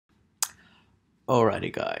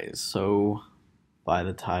Alrighty guys, so by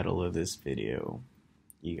the title of this video,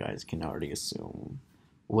 you guys can already assume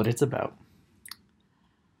what it's about.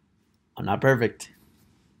 I'm not perfect.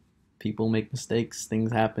 People make mistakes,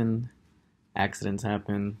 things happen, accidents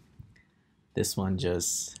happen. This one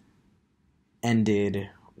just ended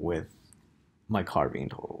with my car being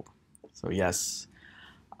totaled. So yes,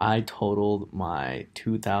 I totaled my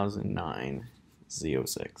 2009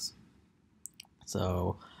 Z06.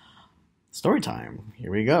 So story time. Here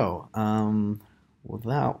we go.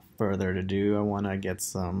 Without further ado, I want to get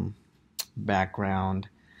some background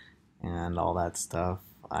and all that stuff.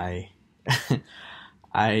 I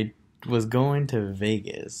I was going to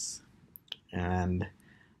Vegas, and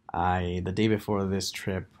the day before this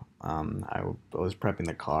trip, I was prepping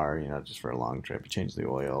the car, just for a long trip. Change the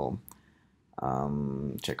oil,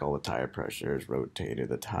 check all the tire pressures, rotated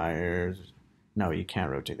the tires. No, you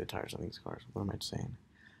can't rotate the tires on these cars. What am I saying?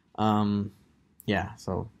 Um, yeah,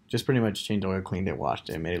 so just pretty much changed oil, cleaned it, washed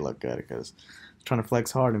it, made it look good because I was trying to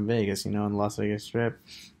flex hard in Vegas, in the Las Vegas Strip.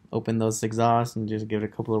 Open those exhausts and just give it a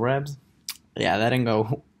couple of revs. Yeah, that didn't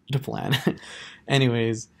go to plan.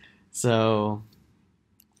 Anyways, so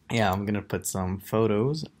yeah, I'm gonna put some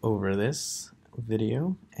photos over this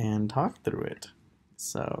video and talk through it.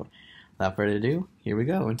 So without further ado, here we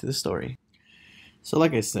go into the story. So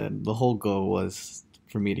like I said, the whole goal was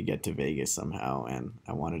for me to get to Vegas somehow, and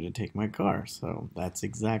I wanted to take my car. So that's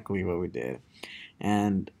exactly what we did.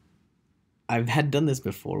 And I've had done this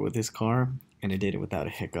before with this car, and I did it without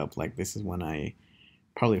a hiccup. Like, this is when I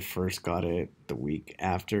probably first got it the week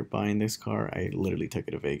after buying this car. I literally took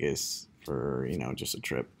it to Vegas for, just a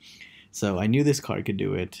trip. So I knew this car could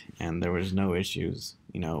do it, and there was no issues,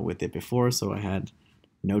 with it before, so I had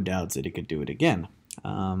no doubts that it could do it again.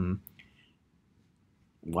 Why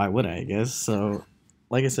would I guess? So,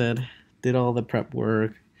 like I said, did all the prep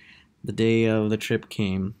work. The day of the trip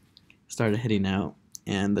came, started heading out,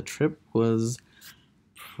 and the trip was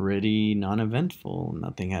pretty non-eventful.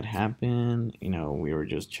 Nothing had happened. We were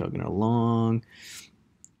just chugging along,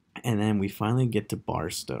 and then we finally get to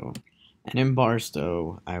Barstow. And in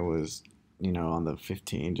Barstow, I was, on the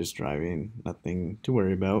 15, just driving, nothing to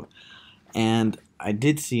worry about. And I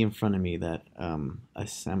did see in front of me that a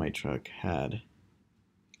semi truck had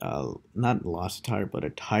not lost a tire, but a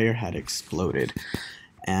tire had exploded,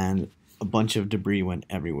 and a bunch of debris went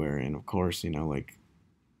everywhere. And of course, like,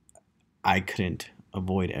 I couldn't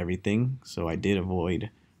avoid everything, so I did avoid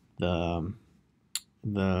the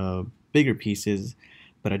the bigger pieces,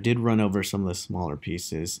 but I did run over some of the smaller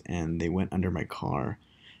pieces, and they went under my car.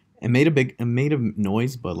 It made a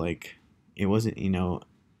noise, but like, it wasn't,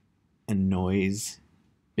 a noise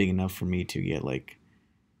big enough for me to get like,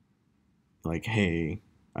 hey,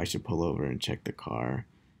 I should pull over and check the car.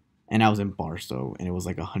 And I was in Barstow, and it was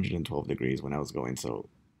like 112 degrees when I was going, so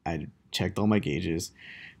I checked all my gauges.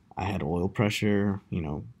 I had oil pressure,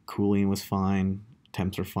 cooling was fine,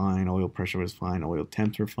 temps were fine, oil pressure was fine, oil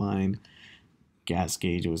temps were fine, gas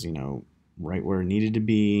gauge was, right where it needed to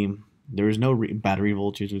be. There was no battery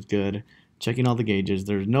voltage was good. Checking all the gauges,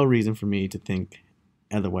 there's no reason for me to think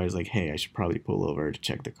otherwise, like, hey, I should probably pull over to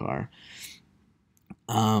check the car.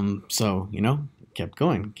 So, kept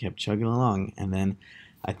going, kept chugging along, and then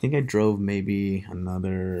I think I drove maybe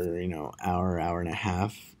another, hour and a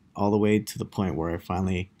half, all the way to the point where I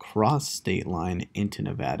finally crossed state line into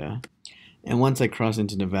Nevada. And once I cross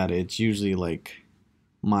into Nevada, it's usually like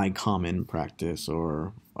my common practice,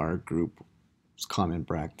 or our group's common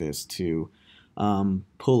practice, to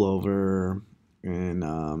pull over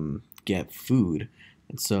and get food.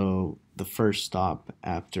 And so the first stop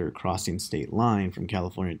after crossing state line from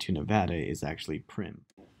California to Nevada is actually Prim.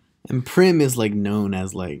 And Prim is like known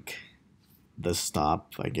as like the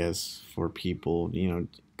stop, I guess, for people,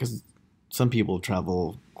 because some people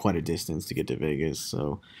travel quite a distance to get to Vegas.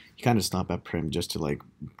 So you kind of stop at Prim just to like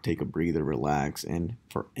take a breather, relax. And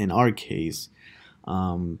for in our case,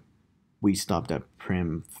 we stopped at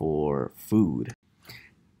Prim for food.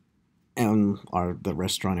 And the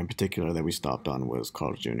restaurant in particular that we stopped on was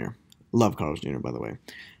Carl's Jr. Love Carl's Jr., by the way.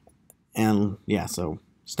 And yeah, so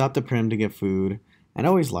stopped at Prim to get food. And I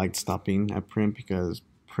always liked stopping at Prim because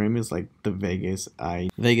Prim is like the Vegas I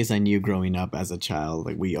knew growing up as a child.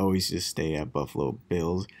 Like, we always just stay at Buffalo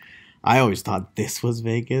Bills. I always thought this was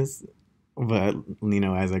Vegas, but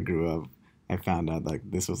as I grew up, I found out like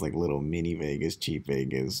this was like little mini Vegas, cheap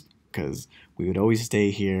Vegas, because we would always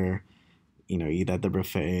stay here, eat at the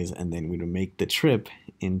buffets, and then we would make the trip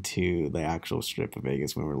into the actual strip of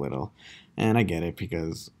Vegas when we were little. And I get it,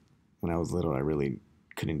 because when I was little, I really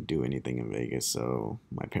couldn't do anything in Vegas, so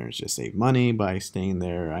my parents just saved money by staying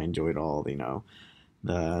there. I enjoyed all,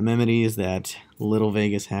 the amenities that Little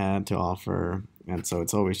Vegas had to offer, and so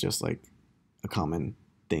it's always just like a common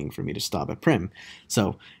thing for me to stop at Prim.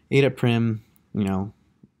 So ate at Prim, you know,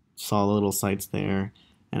 saw the little sights there,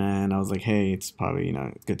 and I was like, hey, it's probably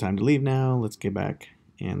a good time to leave now. Let's get back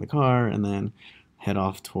in the car and then head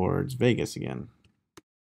off towards Vegas again.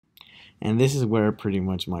 And this is where pretty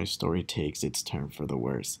much my story takes its turn for the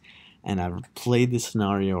worse. And I've played this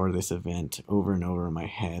scenario or this event over and over in my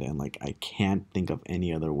head, and like I can't think of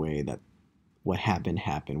any other way that what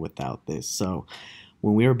happened without this. So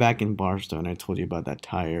when we were back in Barstow, I told you about that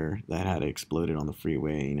tire that had exploded on the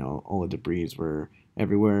freeway, all the debris were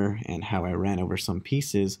everywhere, and how I ran over some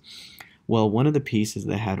pieces. Well, one of the pieces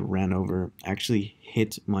that had ran over actually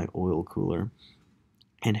hit my oil cooler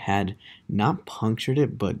and had not punctured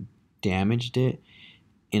it, but damaged it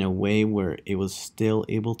in a way where it was still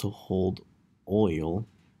able to hold oil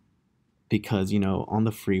because, on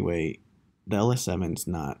the freeway, the LS7's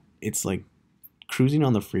not, it's like cruising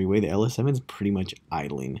on the freeway, the LS7's pretty much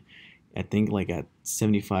idling. I think like at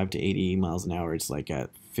 75 to 80 miles an hour, it's like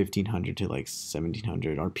at 1500 to like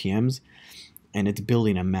 1700 RPMs, and it's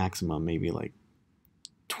building a maximum maybe like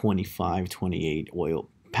 25, 28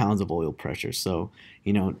 pounds of oil pressure. So,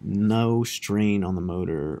 no strain on the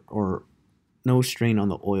motor or no strain on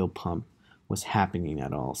the oil pump was happening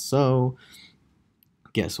at all. So,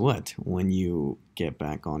 guess what? When you get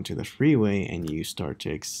back onto the freeway and you start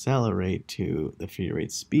to accelerate to the free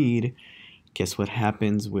rate speed, guess what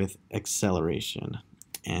happens with acceleration?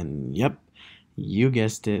 And yep, you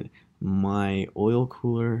guessed it, my oil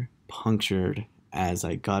cooler punctured as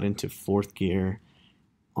I got into fourth gear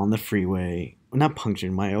on the freeway. Not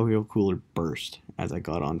punctured, my oil cooler burst as I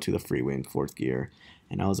got onto the freeway in fourth gear,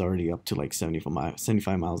 and I was already up to like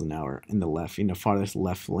 75 miles an hour in the left, farthest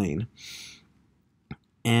left lane.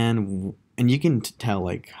 And you can tell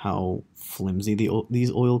like how flimsy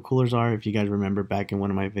these oil coolers are. If you guys remember back in one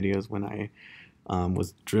of my videos when I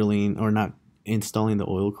was drilling or not installing the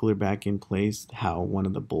oil cooler back in place, how one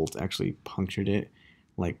of the bolts actually punctured it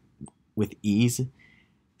like with ease.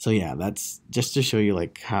 So yeah, that's just to show you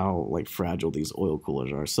like how like fragile these oil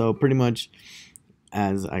coolers are. So pretty much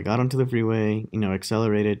as I got onto the freeway,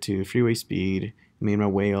 accelerated to freeway speed, made my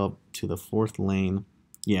way up to the fourth lane.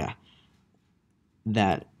 Yeah,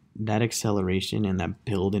 that acceleration and that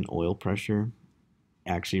build in oil pressure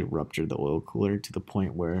actually ruptured the oil cooler to the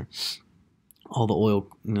point where all the oil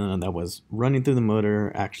that was running through the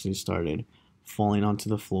motor actually started falling onto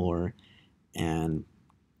the floor and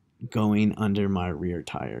going under my rear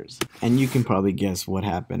tires. And you can probably guess what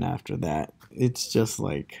happened after that. It's just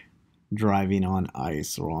like driving on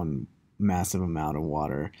ice or on massive amount of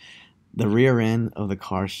water. The rear end of the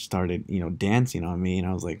car started, dancing on me, and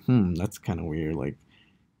I was like, that's kind of weird. Like,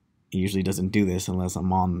 it usually doesn't do this unless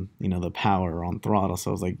I'm on, the power or on throttle.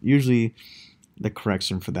 So I was like, usually the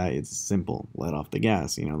correction for that is simple. Let off the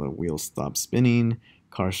gas. The wheels stop spinning,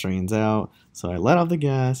 car straightens out. So I let off the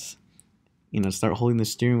gas, start holding the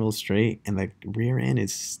steering wheel straight, and the rear end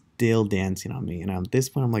is still dancing on me. And at this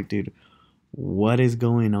point, I'm like, dude, what is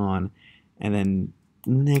going on? And then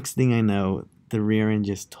next thing I know, the rear end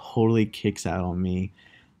just totally kicks out on me.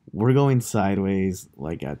 We're going sideways,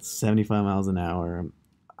 like at 75 miles an hour.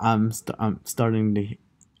 I'm starting to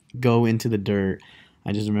go into the dirt.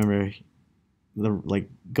 I just remember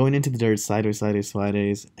going into the dirt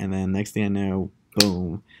sideways, and then next thing I know,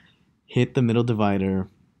 boom, hit the middle divider.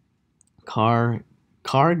 Car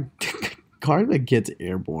that gets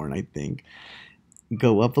airborne, I think.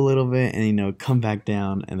 Go up a little bit and come back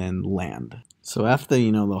down and then land. So after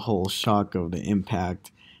the whole shock of the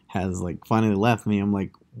impact has like finally left me, I'm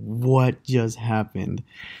like, what just happened?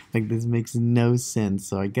 Like, this makes no sense.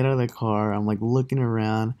 So I get out of the car, I'm like looking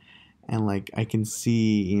around, and like I can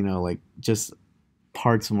see like just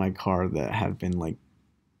parts of my car that have been like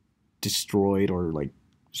destroyed or like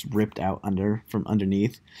just ripped out from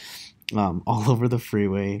underneath, all over the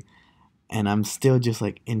freeway. And I'm still just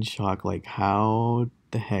like in shock, like how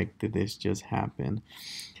the heck did this just happen?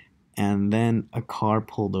 And then a car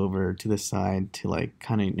pulled over to the side to like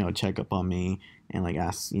kind of check up on me and like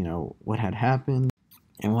ask what had happened.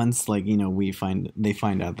 And once like they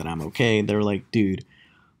find out that I'm okay, they're like, dude,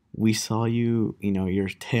 we saw you, your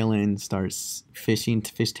tail end starts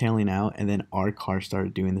fishtailing out, and then our car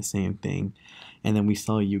started doing the same thing. And then we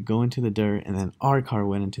saw you go into the dirt, and then our car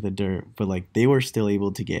went into the dirt, but like they were still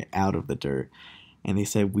able to get out of the dirt. And they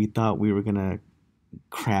said, we thought we were gonna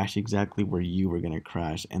crash exactly where you were gonna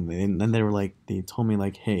crash. And then they told me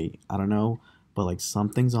like, hey, I don't know, but like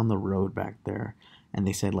something's on the road back there. and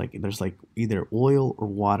they said like there's like either oil or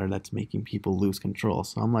water that's making people lose control.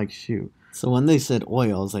 So I'm like, shoot. So when they said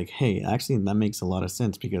oil, I was like, hey, actually that makes a lot of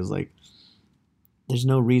sense, because like there's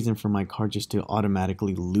no reason for my car just to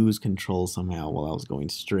automatically lose control somehow while I was going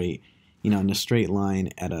straight, in a straight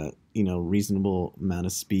line at a, reasonable amount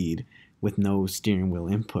of speed with no steering wheel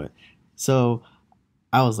input. So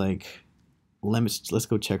I was like, let's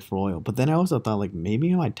go check for oil. But then I also thought like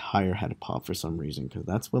maybe my tire had popped for some reason, because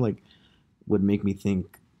that's what like would make me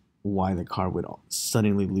think why the car would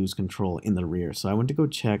suddenly lose control in the rear. So I went to go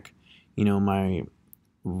check, my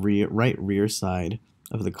right rear side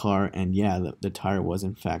of the car, and yeah, the tire was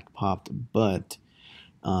in fact popped, but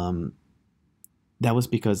that was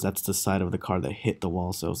because that's the side of the car that hit the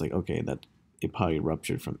wall. So I was like, okay, that it probably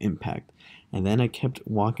ruptured from impact. And then I kept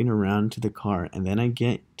walking around to the car, and then I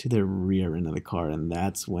get to the rear end of the car, and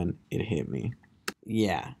that's when it hit me.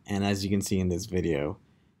 Yeah, and as you can see in this video,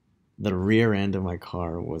 the rear end of my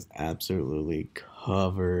car was absolutely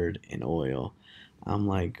covered in oil. I'm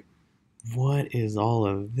like, what is all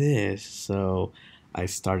of this? So I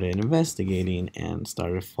started investigating and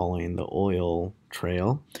started following the oil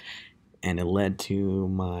trail, and it led to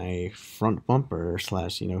my front bumper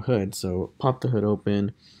slash hood. So popped the hood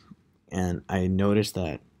open, and I noticed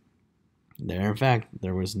that there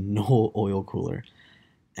was no oil cooler,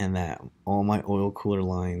 and that all my oil cooler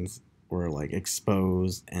lines were like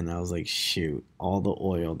exposed. And I was like, shoot, all the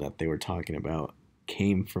oil that they were talking about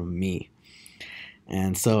came from me.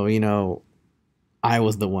 And so I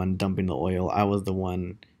was the one dumping the oil. I was the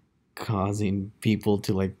one causing people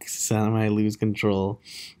to like semi lose control.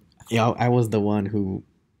 I was the one who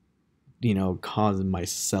caused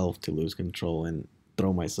myself to lose control and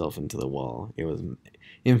throw myself into the wall. It was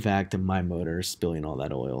in fact my motor spilling all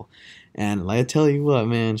that oil. And I tell you what,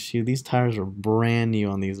 man, shoot, these tires are brand new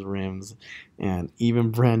on these rims, and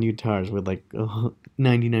even brand new tires with like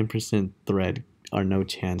 99% thread are no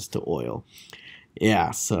chance to oil.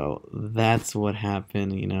 Yeah, so that's what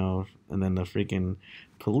happened, and then the freaking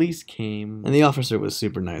police came, and the officer was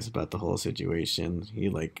super nice about the whole situation.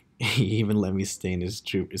 He even let me stay in his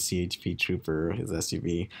CHP trooper, his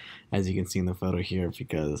SUV, as you can see in the photo here,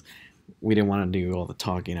 because we didn't want to do all the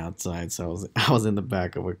talking outside. So I was in the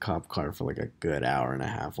back of a cop car for like a good hour and a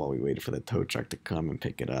half while we waited for the tow truck to come and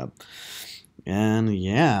pick it up. And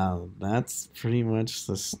yeah, that's pretty much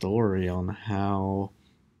the story on how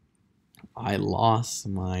I lost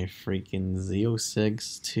my freaking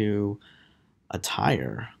Z06 to a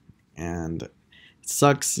tire. And it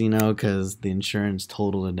sucks, because the insurance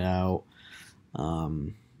totaled it out.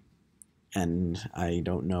 And I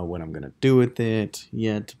don't know what I'm gonna do with it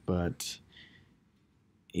yet, but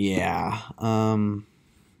yeah,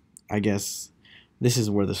 I guess this is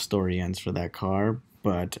where the story ends for that car.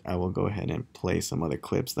 But I will go ahead and play some other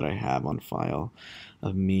clips that I have on file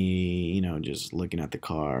of me, just looking at the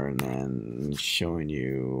car and then showing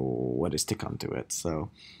you what is to come to it. So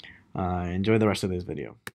enjoy the rest of this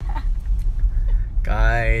video.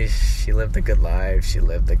 Guys, she lived a good life. She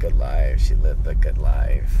lived a good life. She lived a good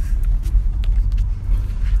life.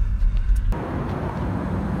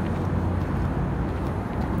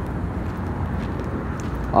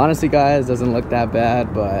 Honestly, guys, doesn't look that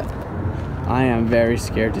bad, but I am very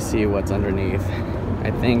scared to see what's underneath.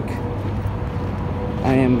 I think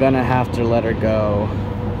I am gonna have to let her go.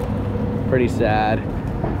 Pretty sad.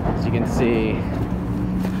 As you can see,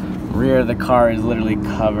 rear of the car is literally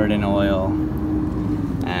covered in oil,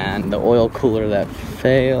 and the oil cooler that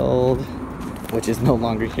failed, which is no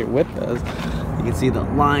longer here with us, you can see the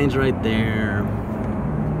lines right there.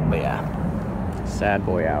 But yeah, sad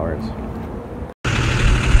boy hours.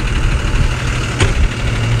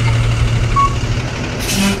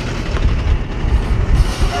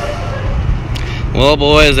 Well,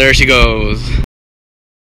 boys, there she goes.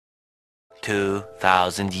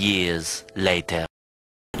 2,000 years later.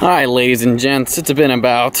 Alright, ladies and gents, it's been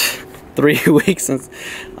about 3 weeks since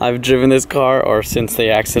I've driven this car, or since the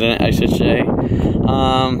accident, I should say.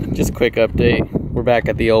 Just a quick update. We're back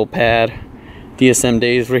at the old pad. DSM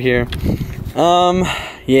days were here.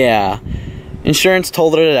 Yeah. Insurance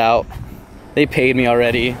totaled it out. They paid me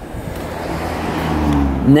already.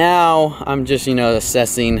 Now I'm just,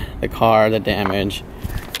 assessing the car, the damage.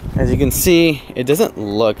 As you can see, it doesn't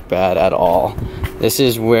look bad at all. This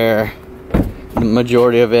is where the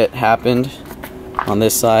majority of it happened, on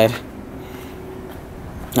this side.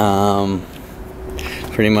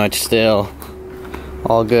 Pretty much still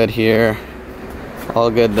all good here,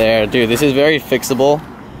 all good there. Dude, this is very fixable.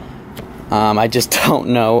 I just don't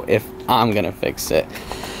know if I'm gonna fix it.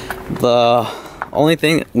 The only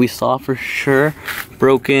thing we saw for sure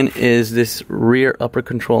broken is this rear upper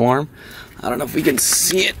control arm. I don't know if we can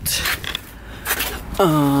see it.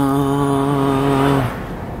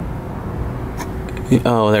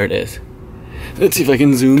 Oh, there it is. Let's see if I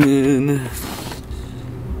can zoom in.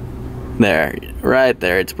 There, right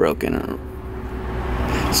there, it's broken.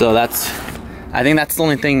 So I think that's the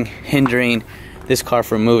only thing hindering this car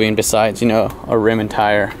from moving besides, you know, a rim and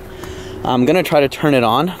tire. I'm gonna try to turn it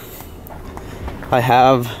on. I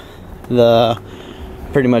have the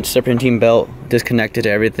pretty much serpentine belt disconnected to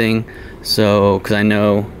everything, so because I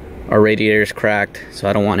know our radiator is cracked, so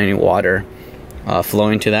I don't want any water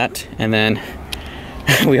flowing to that. And then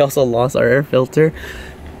we also lost our air filter.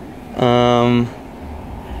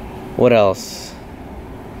 What else?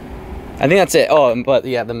 I think that's it. Oh, but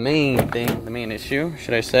yeah, the main issue,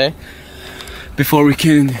 should I say, before we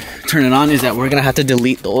can turn it on, is that we're gonna have to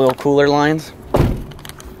delete the oil cooler lines.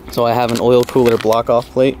 So I have an oil cooler block off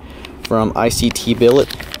plate from ICT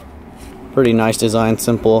Billet. Pretty nice design,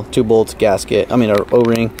 simple, 2 bolts, gasket, or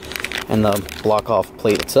O-ring, and the block off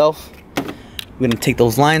plate itself. We're gonna take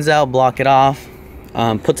those lines out, block it off,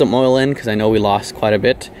 put some oil in because I know we lost quite a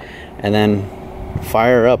bit, and then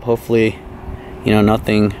fire up. Hopefully, you know,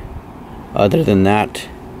 nothing other than that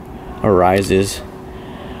arises.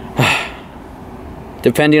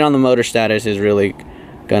 Depending on the motor status is really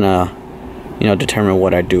gonna, you know, determine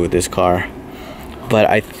what I do with this car. But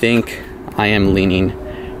I think I am leaning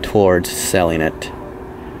towards selling it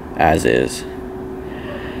as is.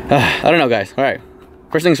 I don't know, guys. All right,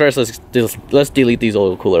 first things first, let's delete these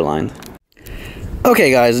oil cooler lines. Okay,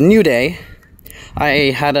 guys, new day.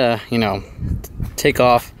 I had to, you know, take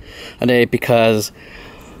off a day because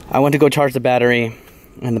I went to go charge the battery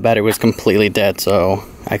and the battery was completely dead, so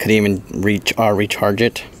I couldn't even recharge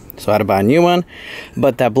it. So I had to buy a new one.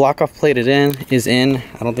 But that block off plate is in.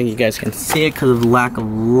 I don't think you guys can see it because of the lack of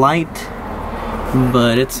light,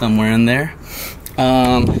 but it's somewhere in there.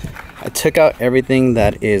 I took out everything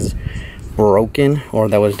that is broken or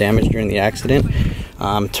that was damaged during the accident.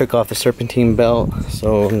 Took off the serpentine belt,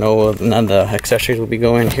 so none of the accessories will be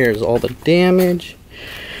going. Here's all the damage.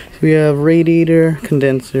 We have radiator,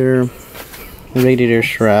 condenser, radiator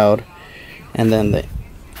shroud, and then the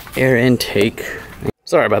air intake.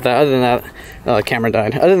 Sorry about that. Other than that, camera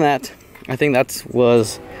died. Other than that, I think that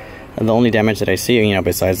was the only damage that I see, you know,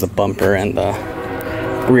 besides the bumper and the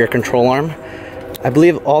rear control arm. I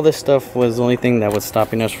believe all this stuff was the only thing that was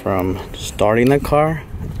stopping us from starting the car,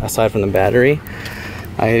 aside from the battery.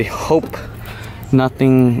 I hope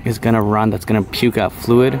nothing is gonna run that's gonna puke out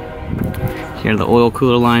fluid. Here are the oil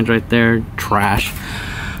cooler lines right there, trash.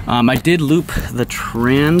 I did loop the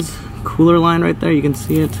trans cooler line right there, you can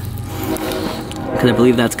see it, because I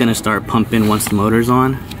believe that's gonna start pumping once the motor's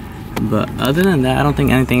on. But other than that, I don't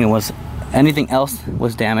think anything else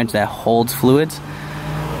was damaged that holds fluids.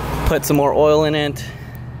 Put some more oil in it,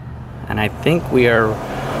 and I think we are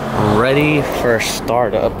ready for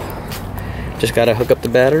startup. Just gotta hook up the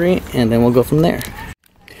battery and then we'll go from there.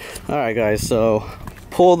 Alright guys, so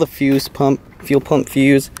pull the fuel pump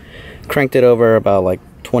fuse, cranked it over about like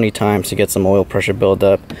 20 times to get some oil pressure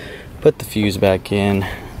buildup, put the fuse back in.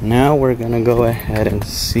 Now we're gonna go ahead and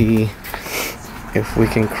see if we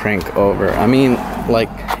can crank over. I mean, like,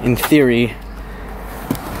 in theory,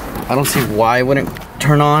 I don't see why it wouldn't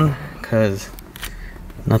turn on, because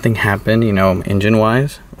nothing happened, you know, engine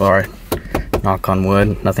wise, or knock on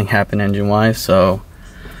wood, nothing happened engine wise. So,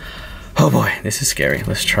 oh boy, this is scary.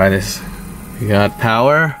 Let's try this. We got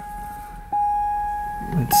power.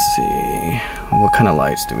 Let's see, what kind of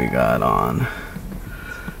lights do we got on?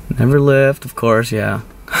 Never lift, of course, yeah.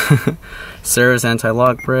 Service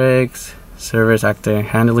anti-lock brakes, service active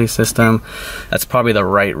handling system. That's probably the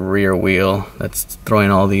right rear wheel that's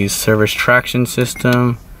throwing all these. Service traction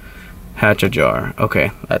system, hatch ajar.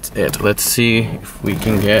 Okay, that's it. Let's see if we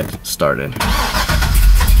can get started.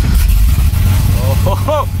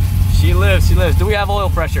 Oh, she lives, she lives. Do we have oil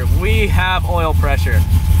pressure? We have oil pressure.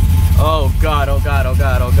 Oh God, oh God, oh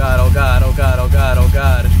God, oh God, oh God, oh God, oh God, oh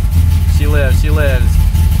God. She lives, she lives.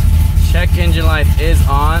 Check engine light is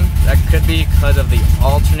on. That could be because of the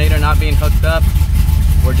alternator not being hooked up.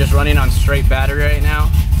 We're just running on straight battery right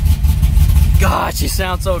now. God, she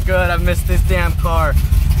sounds so good. I've missed this damn car.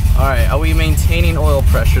 All right, are we maintaining oil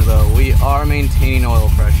pressure though? We are maintaining oil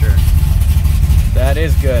pressure. That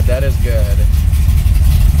is good, that is good.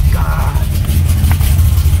 God.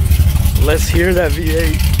 Let's hear that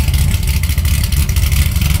V8.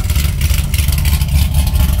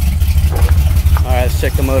 Alright, let's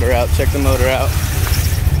check the motor out, check the motor out.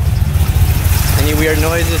 Any weird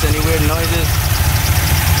noises, any weird noises?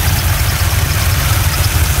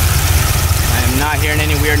 I am not hearing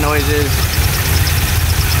any weird noises.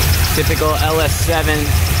 Typical LS7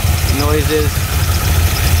 noises.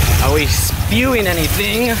 Are we spewing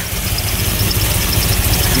anything?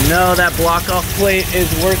 No, that block-off plate is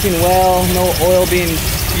working well. No oil being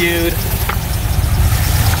spewed.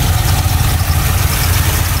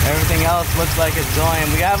 Everything else looks like it's going.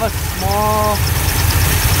 We have a small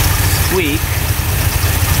squeak.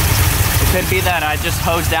 It could be that I just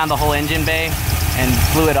hosed down the whole engine bay and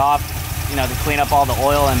blew it off, you know, to clean up all the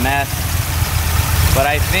oil and mess. But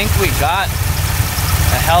I think we got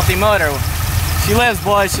a healthy motor. She lives,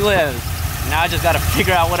 boys, she lives. Now I just gotta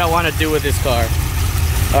figure out what I want to do with this car.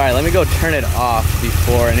 All right, let me go turn it off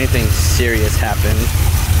before anything serious happens.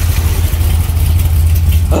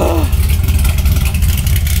 Ugh.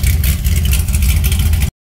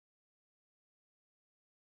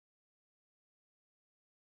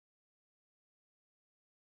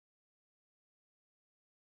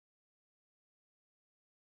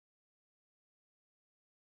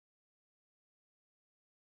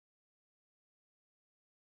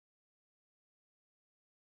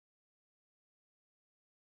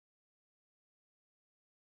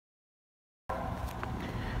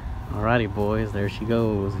 Alrighty, boys, there she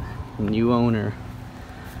goes. New owner.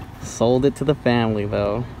 Sold it to the family,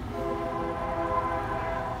 though.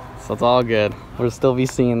 So it's all good. We'll still be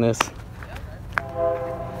seeing this.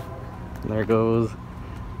 There goes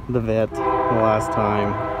the vet the last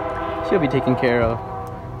time. She'll be taken care of.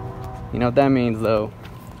 You know what that means, though?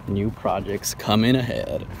 New projects coming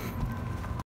ahead.